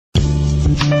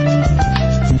You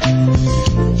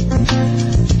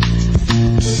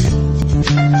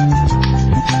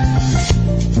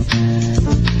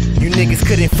niggas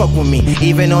couldn't fuck with me,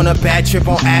 even on a bad trip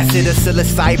on acid or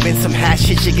psilocybin. Some hash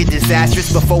shit should get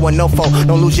disastrous before a no-fo.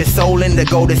 Don't lose your soul in the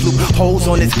gold. There's loopholes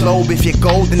on this globe. If you're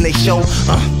gold, then they show.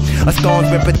 A storm's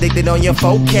been predicted on your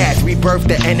forecast. Rebirth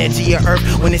the energy of earth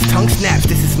when its tongue snaps.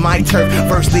 This is my turf.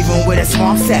 First leaving with a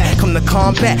swamp sap. Come to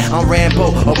combat. I'm Rambo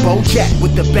or Bojack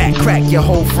with the back crack. Your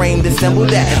whole frame dissemble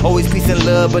that. Always peace and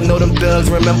love, but know them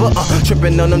thugs. Remember,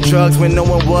 tripping on them drugs when no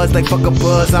one was. Like fuck a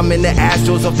buzz. I'm in the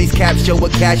astros of these caps. Show a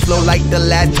cash flow like the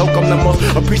last toke. I'm the most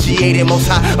appreciated, most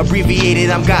high abbreviated.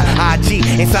 I'm got IG.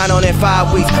 Ain't signed on in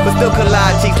 5 weeks, but still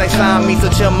collide cheeks like slime me. So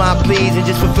chill my please and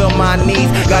just fulfill my needs.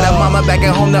 Got a mama back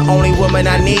at home, the only woman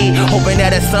I need. Hoping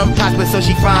that her son prosper so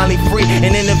she finally free.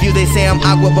 In interview they say I'm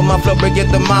awkward, but my flow break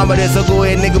your thermometer. So go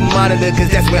ahead nigga monitor,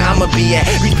 cause that's where I'ma be at.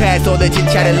 Reach past all the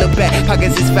chit chatter, look back.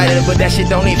 Pockets is fatter, but that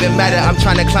shit don't even matter. I'm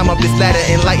trying to climb up this ladder,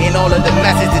 enlighten all of the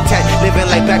masses detached.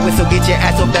 Living like backwards, so get your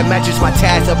ass off that mattress. My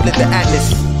task uplift the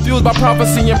atlas. Fueled by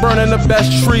prophecy and burning the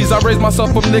best trees. I raised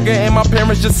myself up, nigga, and my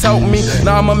parents just helped me.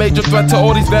 Now I'm a major threat to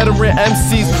all these veteran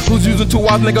MCs who's using 2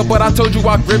 hours, nigga, but I told you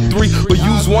I grip 3, but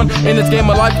use 1. In this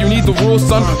game of life, you need the rules,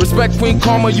 son. Respect Queen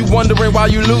Karma, you wondering why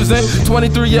you losing.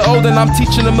 23-year-old and I'm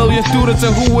teaching a million students,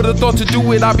 and who would've thought to do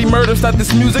it? I'd be murdered at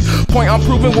this music. Point I'm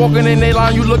proving, walking in they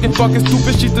line, you looking fucking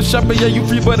stupid. She's the shepherd, yeah, you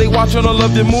free, but they watching all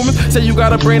of your movements. Say you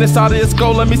got a brain inside of your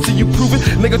skull, let me see you prove it.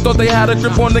 Nigga thought they had a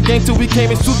grip on the game till we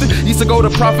came and suited. Used to go to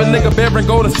profit, nigga, bearing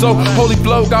go to soul. Holy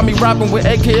flow got me rapping with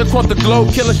AK across the globe.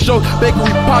 Killing shows,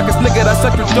 bakery pockets, nigga, that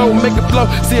second dough, make it flow.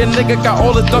 See a nigga got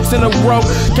all the ducks in a row.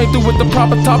 Came through with the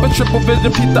proper topic, triple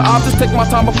vision, peep the optics. Take my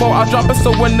time before I drop it,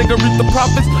 so when nigga reap the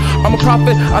profits, I'm a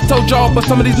prophet. I told y'all, but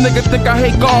some of these niggas think I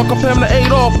hate God. Compare him to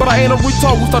Adolf, but I ain't a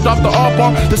retard. Who start drop the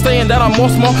R-bomb? They're saying that I'm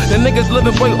more small. The niggas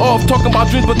living way off, talking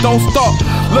about dreams but don't stop.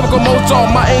 Lyrical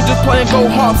Mozart, my angels playing gold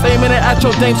harps, aiming it at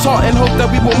your dame's heart and hope that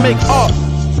we will make art.